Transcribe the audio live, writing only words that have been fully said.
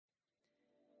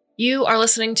You are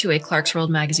listening to a Clarkesworld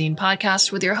Magazine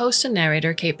podcast with your host and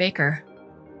narrator, Kate Baker.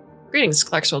 Greetings,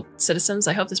 Clarkesworld citizens.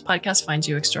 I hope this podcast finds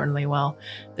you extraordinarily well.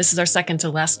 This is our second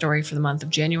to last story for the month of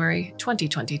January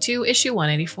 2022, issue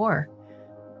 184.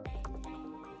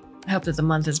 I hope that the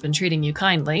month has been treating you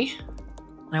kindly.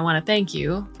 And I want to thank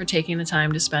you for taking the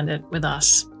time to spend it with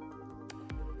us.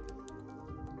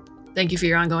 Thank you for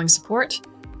your ongoing support.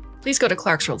 Please go to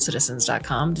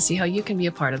clarksworldcitizens.com to see how you can be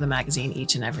a part of the magazine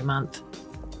each and every month.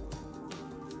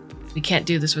 We can't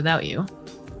do this without you.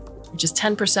 Just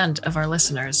 10% of our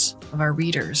listeners, of our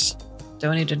readers,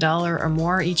 donate $1 or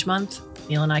more each month.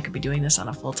 Neil and I could be doing this on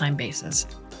a full-time basis.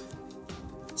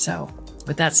 So,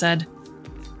 with that said,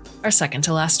 our second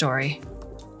to last story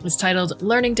is titled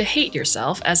Learning to Hate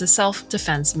Yourself as a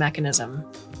Self-Defense Mechanism.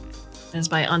 It is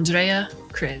by Andrea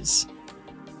Kriz.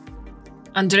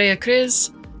 Andrea Kriz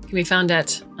can be found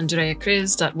at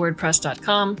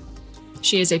andreakriz.wordpress.com.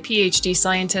 She is a PhD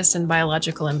scientist in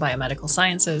biological and biomedical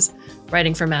sciences,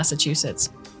 writing from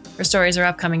Massachusetts. Her stories are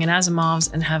upcoming in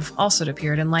Asimov's and have also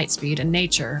appeared in Lightspeed and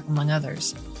Nature, among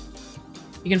others.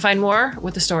 You can find more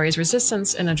with the stories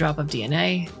Resistance in a Drop of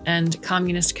DNA and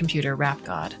Communist Computer Rap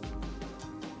God.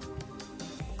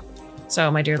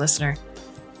 So, my dear listener,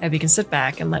 I hope you can sit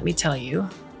back and let me tell you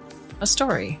a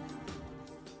story.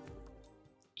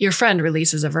 Your friend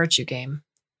releases a virtue game.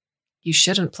 You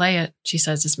shouldn't play it, she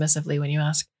says dismissively when you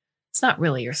ask. It's not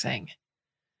really your thing.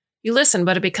 You listen,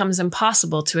 but it becomes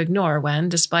impossible to ignore when,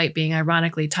 despite being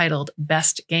ironically titled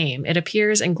Best Game, it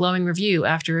appears in glowing review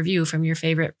after review from your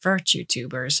favorite virtue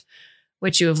tubers,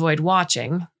 which you avoid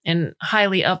watching, in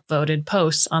highly upvoted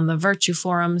posts on the virtue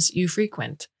forums you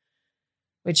frequent,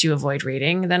 which you avoid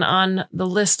reading, then on the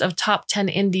list of top 10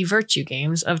 indie virtue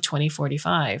games of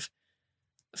 2045.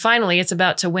 Finally, it's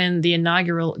about to win the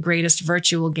inaugural Greatest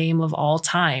Virtual Game of All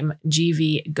Time,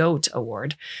 GV GOAT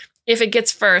Award. If it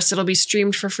gets first, it'll be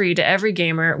streamed for free to every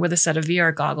gamer with a set of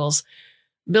VR goggles,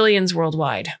 billions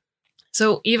worldwide.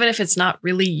 So even if it's not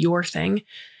really your thing,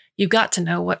 you've got to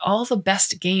know what all the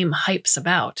best game hype's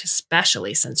about,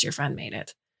 especially since your friend made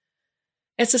it.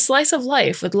 It's a slice of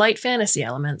life with light fantasy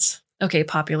elements. Okay,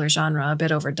 popular genre, a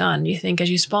bit overdone, you think as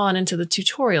you spawn into the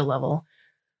tutorial level.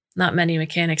 Not many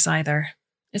mechanics either.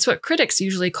 It's what critics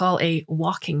usually call a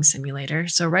walking simulator,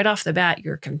 so right off the bat,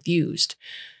 you're confused.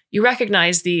 You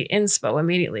recognize the inspo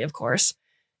immediately, of course.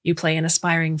 You play an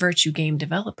aspiring virtue game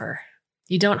developer.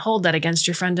 You don't hold that against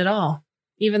your friend at all.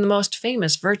 Even the most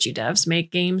famous virtue devs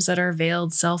make games that are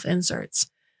veiled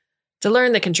self-inserts. To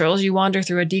learn the controls, you wander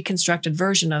through a deconstructed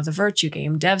version of the virtue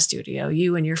game dev studio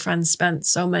you and your friends spent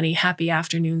so many happy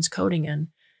afternoons coding in.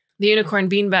 The unicorn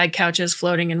beanbag couches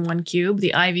floating in one cube,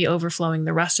 the ivy overflowing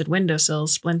the rusted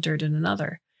windowsills splintered in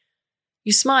another.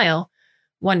 You smile,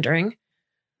 wondering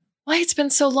why it's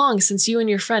been so long since you and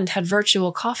your friend had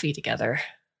virtual coffee together.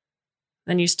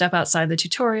 Then you step outside the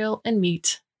tutorial and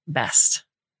meet Best.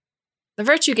 The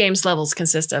virtue game's levels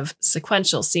consist of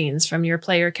sequential scenes from your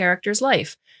player character's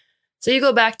life. So you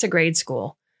go back to grade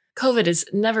school. COVID is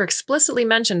never explicitly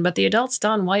mentioned, but the adults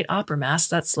don white opera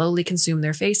masks that slowly consume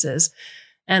their faces,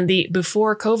 and the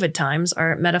before COVID times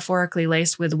are metaphorically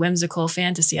laced with whimsical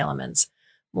fantasy elements.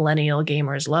 Millennial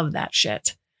gamers love that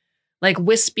shit. Like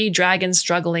wispy dragons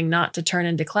struggling not to turn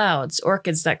into clouds,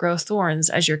 orchids that grow thorns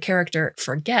as your character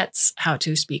forgets how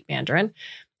to speak Mandarin,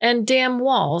 and damn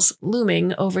walls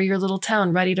looming over your little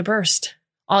town ready to burst.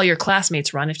 All your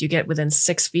classmates run if you get within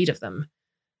 6 feet of them.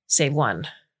 Save one.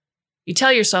 You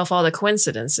tell yourself all the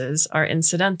coincidences are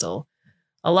incidental.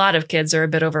 A lot of kids are a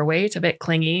bit overweight, a bit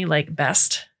clingy, like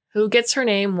Best, who gets her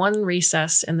name one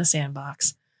recess in the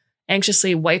sandbox,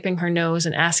 anxiously wiping her nose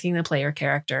and asking the player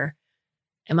character,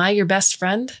 "Am I your best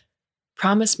friend?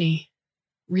 Promise me.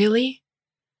 Really?"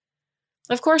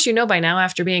 Of course, you know by now,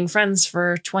 after being friends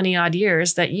for 20-odd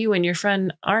years, that you and your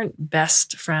friend aren't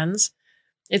best friends.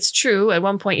 It's true, at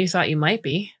one point you thought you might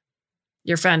be.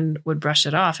 Your friend would brush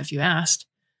it off if you asked.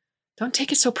 Don't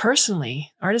take it so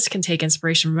personally. Artists can take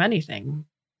inspiration from anything.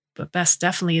 But Best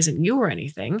definitely isn't you or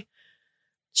anything.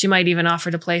 She might even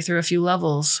offer to play through a few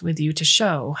levels with you to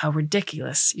show how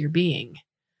ridiculous you're being.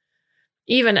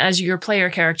 Even as your player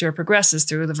character progresses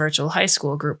through the virtual high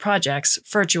school group projects,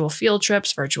 virtual field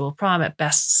trips, virtual prom at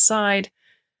Best's side,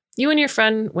 you and your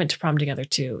friend went to prom together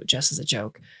too, just as a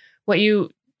joke. What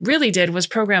you really did was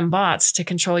program bots to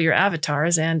control your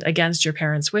avatars and, against your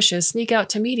parents' wishes, sneak out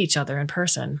to meet each other in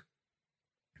person.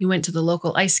 You went to the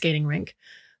local ice skating rink,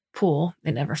 pool,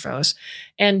 it never froze,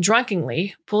 and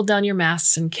drunkenly pulled down your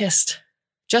masks and kissed.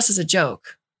 Just as a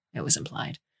joke, it was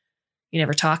implied. You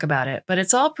never talk about it, but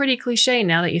it's all pretty cliche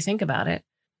now that you think about it.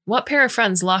 What pair of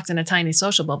friends locked in a tiny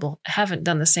social bubble haven't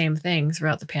done the same thing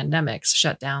throughout the pandemics,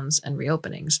 shutdowns, and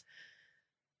reopenings?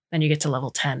 Then you get to level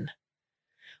 10.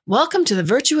 Welcome to the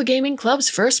Virtua Gaming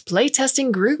Club's first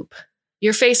playtesting group.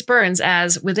 Your face burns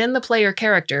as, within the player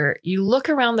character, you look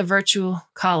around the virtual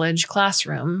college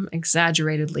classroom,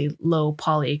 exaggeratedly low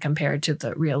poly compared to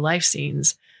the real-life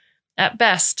scenes. At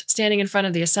best, standing in front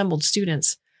of the assembled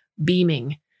students,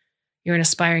 beaming. You're an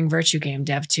aspiring Virtua game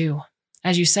dev, too.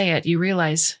 As you say it, you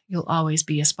realize you'll always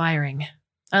be aspiring.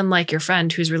 Unlike your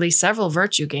friend who's released several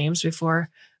Virtua games before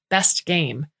Best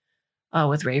Game,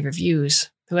 with rave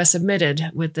reviews, who has submitted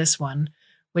with this one,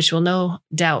 which will no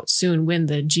doubt soon win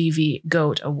the GV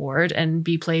GOAT award and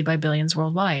be played by billions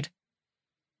worldwide.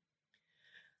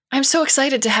 I'm so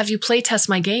excited to have you playtest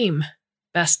my game,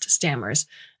 Best stammers,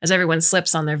 as everyone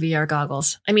slips on their VR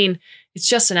goggles. I mean, it's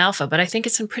just an alpha, but I think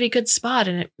it's in a pretty good spot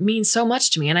and it means so much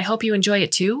to me, and I hope you enjoy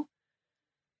it too.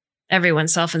 Everyone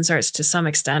self-inserts to some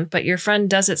extent, but your friend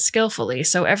does it skillfully,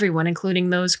 so everyone, including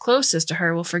those closest to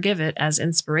her, will forgive it as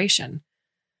inspiration.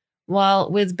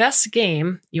 While with Best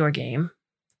Game, your game,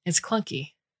 it's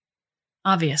clunky.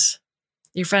 Obvious.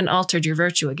 Your friend altered your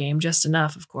Virtua game just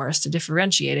enough, of course, to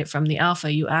differentiate it from the alpha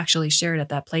you actually shared at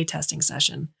that playtesting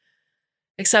session.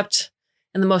 Except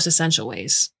in the most essential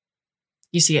ways.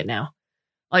 You see it now.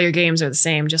 All your games are the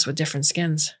same, just with different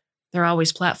skins. They're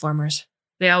always platformers.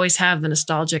 They always have the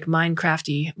nostalgic,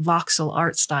 Minecrafty, voxel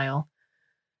art style.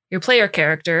 Your player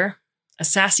character, a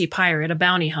sassy pirate, a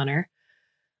bounty hunter,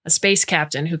 a space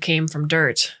captain who came from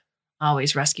dirt,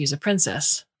 always rescues a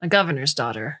princess, a governor's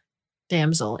daughter,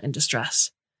 damsel in distress.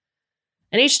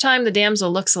 And each time the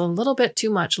damsel looks a little bit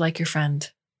too much like your friend.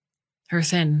 Her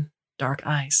thin, dark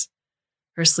eyes.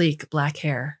 Her sleek, black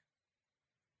hair.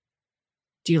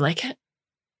 Do you like it?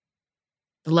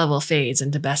 The level fades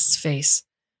into Best's face.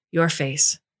 Your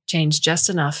face, changed just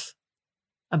enough,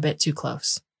 a bit too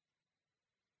close.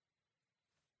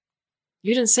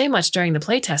 You didn't say much during the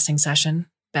playtesting session,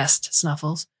 Best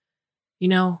snuffles. You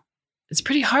know, it's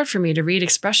pretty hard for me to read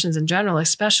expressions in general,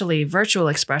 especially virtual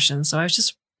expressions, so I was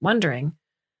just wondering.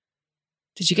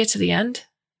 Did you get to the end?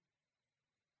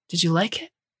 Did you like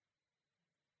it?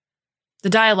 The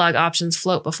dialogue options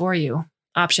float before you.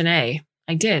 Option A,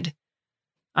 I did.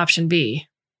 Option B,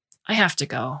 I have to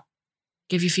go.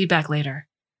 Give you feedback later.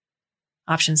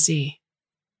 Option C,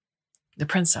 the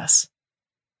princess.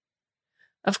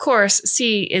 Of course,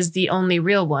 C is the only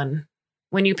real one.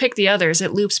 When you pick the others,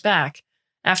 it loops back.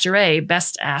 After A,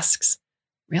 Best asks,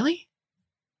 really?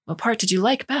 What part did you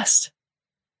like best?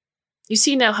 You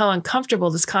see now how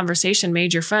uncomfortable this conversation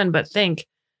made your friend, but think,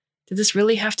 did this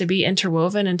really have to be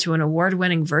interwoven into an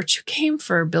award-winning Virtua game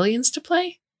for billions to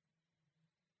play?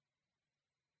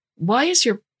 Why is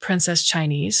your princess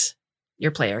Chinese? Your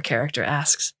player character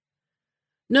asks.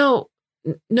 No,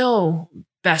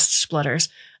 Best splutters.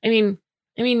 I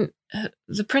mean,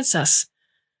 the princess.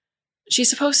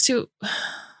 She's supposed to...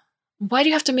 Why do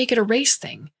you have to make it a race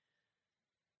thing?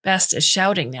 Best is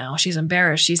shouting now. She's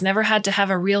embarrassed. She's never had to have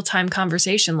a real-time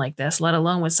conversation like this, let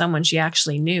alone with someone she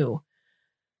actually knew.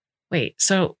 Wait,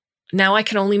 so now I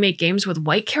can only make games with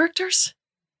white characters?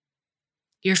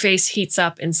 Your face heats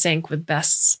up in sync with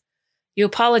Best's. You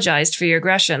apologized for your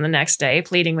aggression the next day,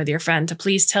 pleading with your friend to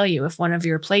please tell you if one of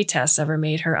your playtests ever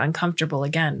made her uncomfortable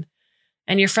again.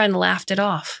 And your friend laughed it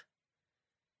off.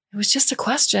 It was just a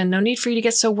question. No need for you to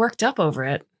get so worked up over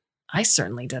it. I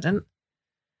certainly didn't.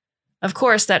 Of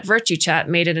course, that Virtua chat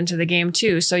made it into the game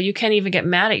too, so you can't even get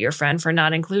mad at your friend for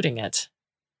not including it.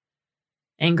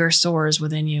 Anger soars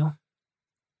within you.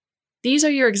 These are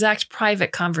your exact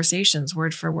private conversations,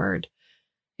 word for word.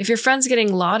 If your friend's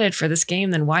getting lauded for this game,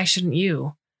 then why shouldn't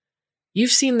you? You've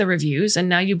seen the reviews, and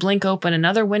now you blink open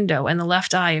another window in the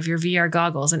left eye of your VR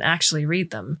goggles and actually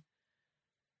read them.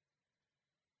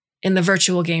 In the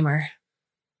Virtual Gamer.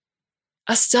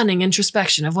 A stunning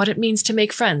introspection of what it means to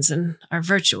make friends in our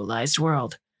virtualized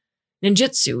world.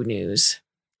 Ninjutsu news.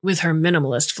 With her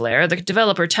minimalist flair, the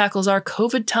developer tackles our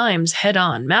COVID times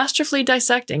head-on, masterfully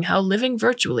dissecting how living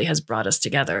virtually has brought us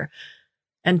together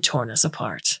and torn us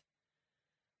apart.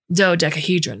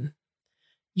 Dodecahedron.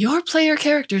 Your player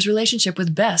character's relationship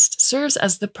with Best serves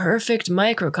as the perfect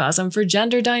microcosm for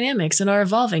gender dynamics in our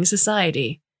evolving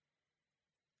society.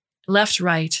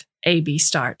 Left-right, A-B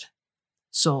start.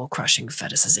 Soul-crushing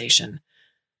fetishization.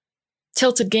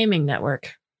 Tilted Gaming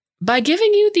Network. By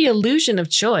giving you the illusion of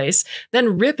choice,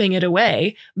 then ripping it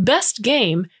away, Best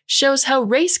Game shows how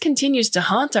race continues to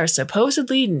haunt our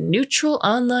supposedly neutral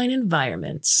online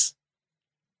environments.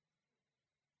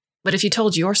 But if you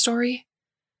told your story,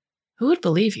 who would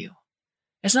believe you?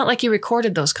 It's not like you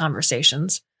recorded those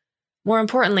conversations. More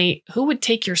importantly, who would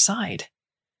take your side?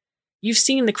 You've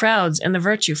seen the crowds in the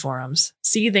virtue forums,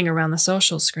 seething around the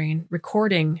social screen,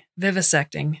 recording,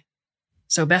 vivisecting.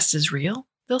 So Best is real,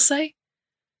 they'll say?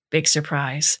 Big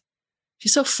surprise.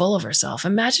 She's so full of herself.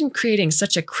 Imagine creating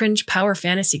such a cringe power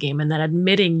fantasy game and then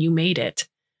admitting you made it.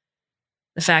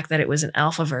 The fact that it was an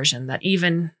alpha version, that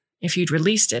even if you'd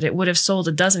released it, it would have sold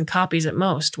a dozen copies at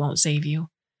most, won't save you.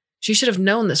 She should have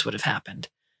known this would have happened.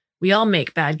 We all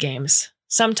make bad games.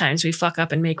 Sometimes we fuck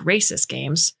up and make racist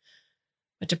games.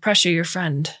 But to pressure your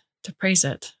friend, to praise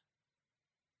it.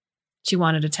 She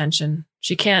wanted attention.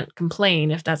 She can't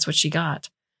complain if that's what she got.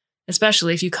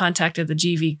 Especially if you contacted the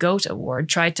GV GOAT Award,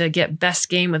 tried to get best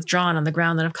game withdrawn on the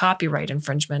ground of copyright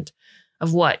infringement.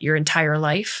 Of what, your entire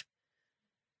life?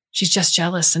 She's just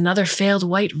jealous, another failed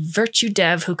white virtue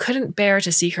dev who couldn't bear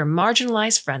to see her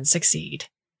marginalized friend succeed.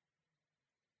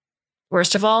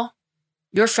 Worst of all,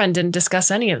 your friend didn't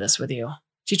discuss any of this with you.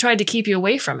 She tried to keep you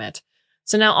away from it.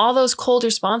 So now all those cold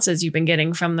responses you've been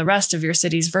getting from the rest of your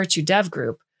city's virtue dev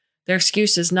group, their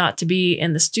excuses not to be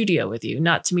in the studio with you,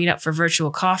 not to meet up for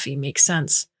virtual coffee, make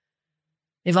sense.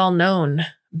 They've all known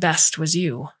Best was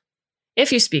you.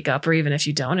 If you speak up, or even if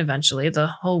you don't, eventually, the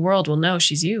whole world will know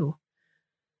she's you.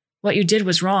 What you did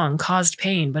was wrong, caused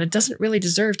pain, but it doesn't really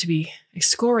deserve to be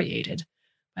excoriated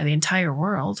by the entire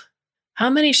world. How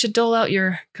many should dole out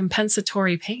your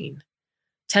compensatory pain?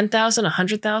 10,000,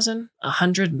 100,000,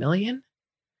 100 million?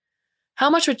 How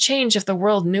much would change if the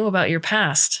world knew about your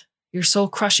past, your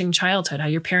soul-crushing childhood, how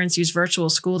your parents used virtual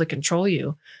school to control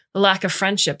you, the lack of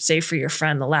friendship save for your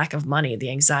friend, the lack of money,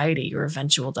 the anxiety, your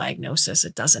eventual diagnosis?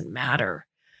 It doesn't matter.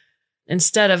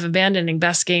 Instead of abandoning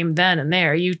best game then and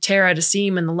there, you tear out a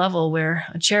seam in the level where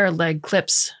a chair leg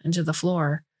clips into the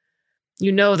floor.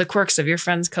 You know the quirks of your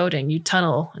friend's coding. You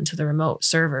tunnel into the remote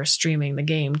server streaming the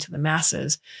game to the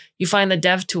masses. You find the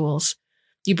dev tools.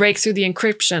 You break through the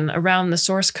encryption around the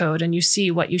source code and you see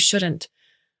what you shouldn't,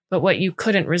 but what you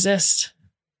couldn't resist.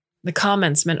 The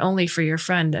comments meant only for your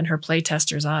friend and her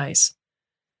playtester's eyes.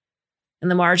 In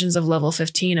the margins of level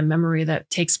 15, a memory that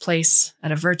takes place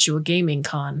at a virtual gaming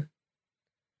con.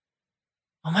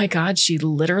 Oh my God, she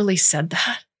literally said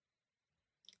that?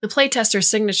 The playtester's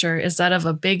signature is that of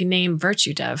a big-name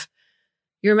virtue dev.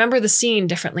 You remember the scene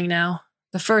differently now.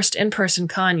 The first in-person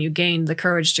con you gained the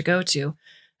courage to go to.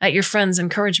 At your friend's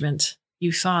encouragement,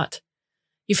 you thought.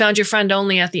 You found your friend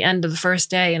only at the end of the first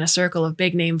day in a circle of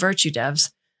big-name virtue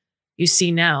devs. You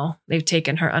see now, they've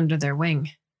taken her under their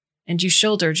wing. And you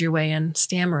shouldered your way in,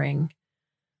 stammering.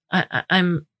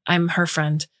 I'm her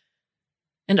friend.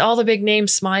 And all the big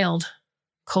names smiled,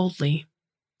 coldly.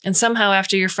 And somehow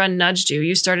after your friend nudged you,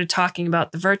 you started talking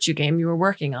about the virtue game you were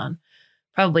working on,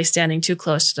 probably standing too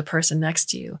close to the person next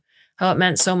to you, how it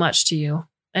meant so much to you,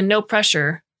 and no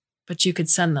pressure, but you could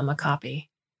send them a copy.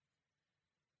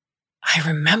 I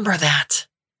remember that.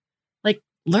 Like,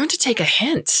 learn to take a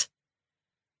hint.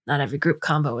 Not every group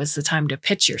combo is the time to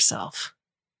pitch yourself.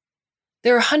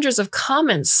 There are hundreds of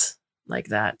comments like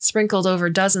that, sprinkled over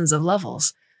dozens of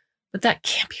levels, but that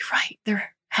can't be right.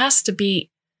 There has to be.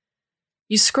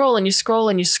 You scroll and you scroll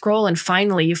and you scroll and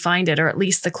finally you find it, or at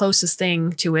least the closest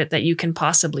thing to it that you can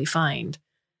possibly find.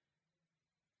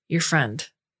 Your friend.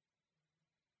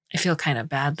 I feel kind of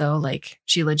bad though, like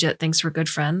she legit thinks we're good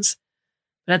friends.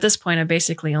 But at this point, I've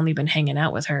basically only been hanging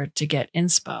out with her to get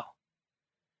inspo.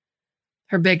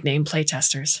 Her big name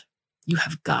playtesters. You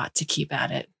have got to keep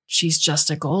at it. She's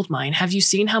just a goldmine. Have you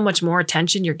seen how much more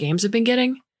attention your games have been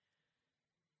getting?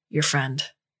 Your friend.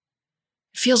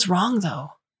 It feels wrong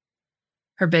though.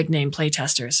 Her big name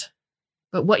playtesters.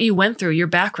 But what you went through, your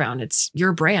background, it's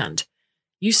your brand.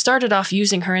 You started off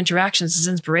using her interactions as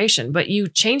inspiration, but you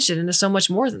changed it into so much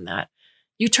more than that.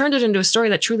 You turned it into a story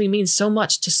that truly means so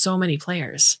much to so many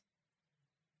players.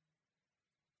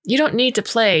 You don't need to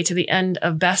play to the end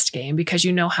of best game because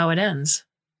you know how it ends.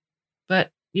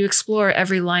 But you explore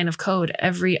every line of code,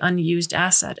 every unused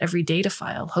asset, every data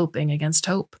file, hoping against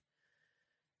hope.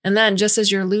 And then, just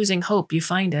as you're losing hope, you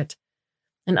find it.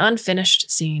 An unfinished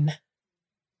scene.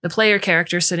 The player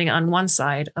character sitting on one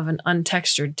side of an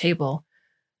untextured table,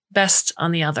 Best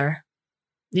on the other.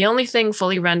 The only thing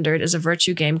fully rendered is a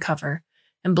virtue game cover,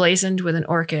 emblazoned with an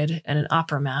orchid and an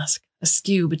opera mask,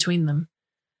 askew between them.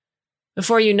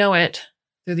 Before you know it,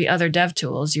 through the other dev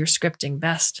tools, you're scripting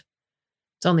Best.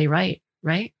 It's only right?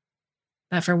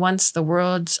 That for once the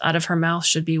words out of her mouth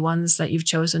should be ones that you've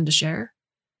chosen to share?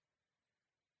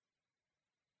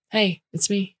 Hey, it's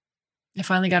me. I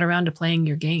finally got around to playing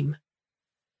your game.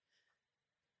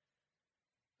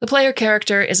 The player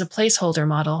character is a placeholder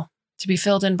model, to be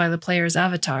filled in by the player's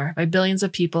avatar, by billions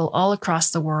of people all across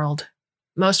the world.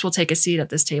 Most will take a seat at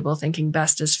this table thinking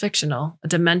Best is fictional, a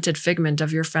demented figment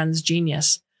of your friend's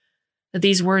genius. that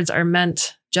these words are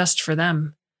meant just for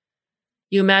them.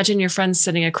 You imagine your friend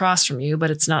sitting across from you,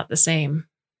 but it's not the same.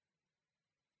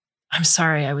 I'm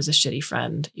sorry I was a shitty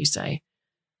friend, you say.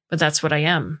 But that's what I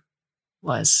am.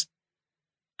 Was.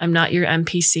 I'm not your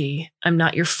NPC. I'm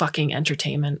not your fucking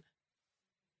entertainment.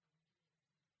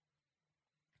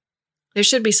 There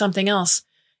should be something else.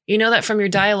 You know that from your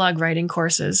dialogue writing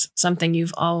courses, something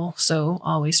you've also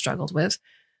always struggled with.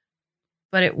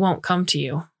 But it won't come to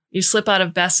you. You slip out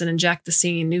of Best and inject the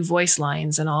scene, new voice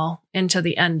lines and all, into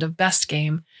the end of Best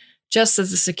game, just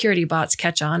as the security bots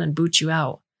catch on and boot you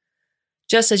out.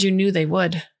 Just as you knew they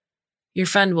would. Your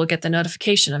friend will get the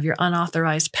notification of your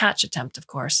unauthorized patch attempt, of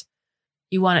course.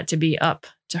 You want it to be up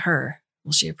to her.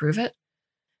 Will she approve it?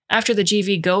 After the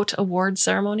GV GOAT Awards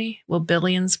ceremony, will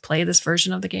billions play this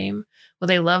version of the game? Will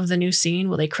they love the new scene?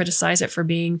 Will they criticize it for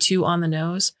being too on the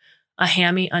nose? A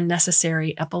hammy,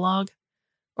 unnecessary epilogue?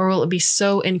 Or will it be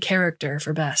so in character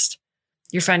for Best?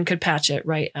 Your friend could patch it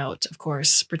right out, of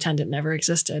course, pretend it never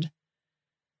existed.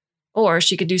 Or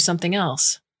she could do something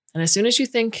else. And as soon as you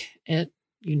think it,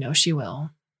 you know she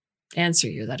will. Answer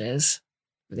you, that is,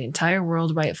 for the entire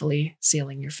world rightfully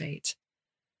sealing your fate.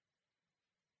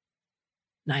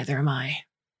 Neither am I.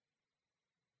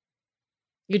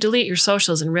 You delete your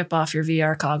socials and rip off your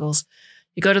VR goggles.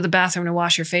 You go to the bathroom to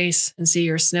wash your face and see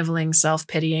your sniveling,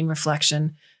 self-pitying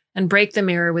reflection and break the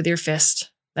mirror with your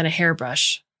fist, then a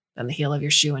hairbrush, then the heel of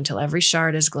your shoe until every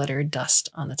shard is glittered dust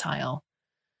on the tile.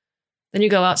 Then you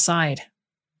go outside.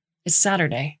 It's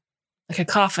Saturday. A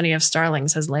cacophony of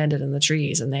starlings has landed in the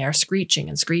trees, and they are screeching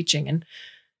and screeching, and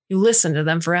you listen to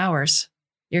them for hours,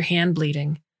 your hand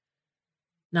bleeding,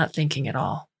 not thinking at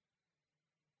all.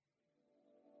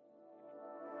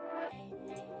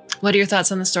 What are your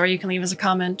thoughts on the story? You can leave us a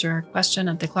comment or a question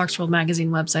at the Clarkesworld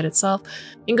Magazine website itself.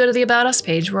 You can go to the About Us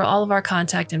page where all of our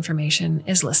contact information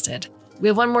is listed. We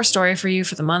have one more story for you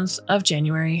for the month of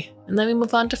January, and then we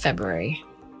move on to February.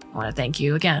 I want to thank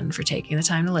you again for taking the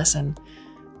time to listen.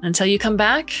 Until you come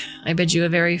back, I bid you a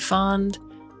very fond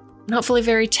and hopefully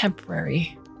very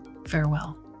temporary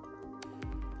farewell.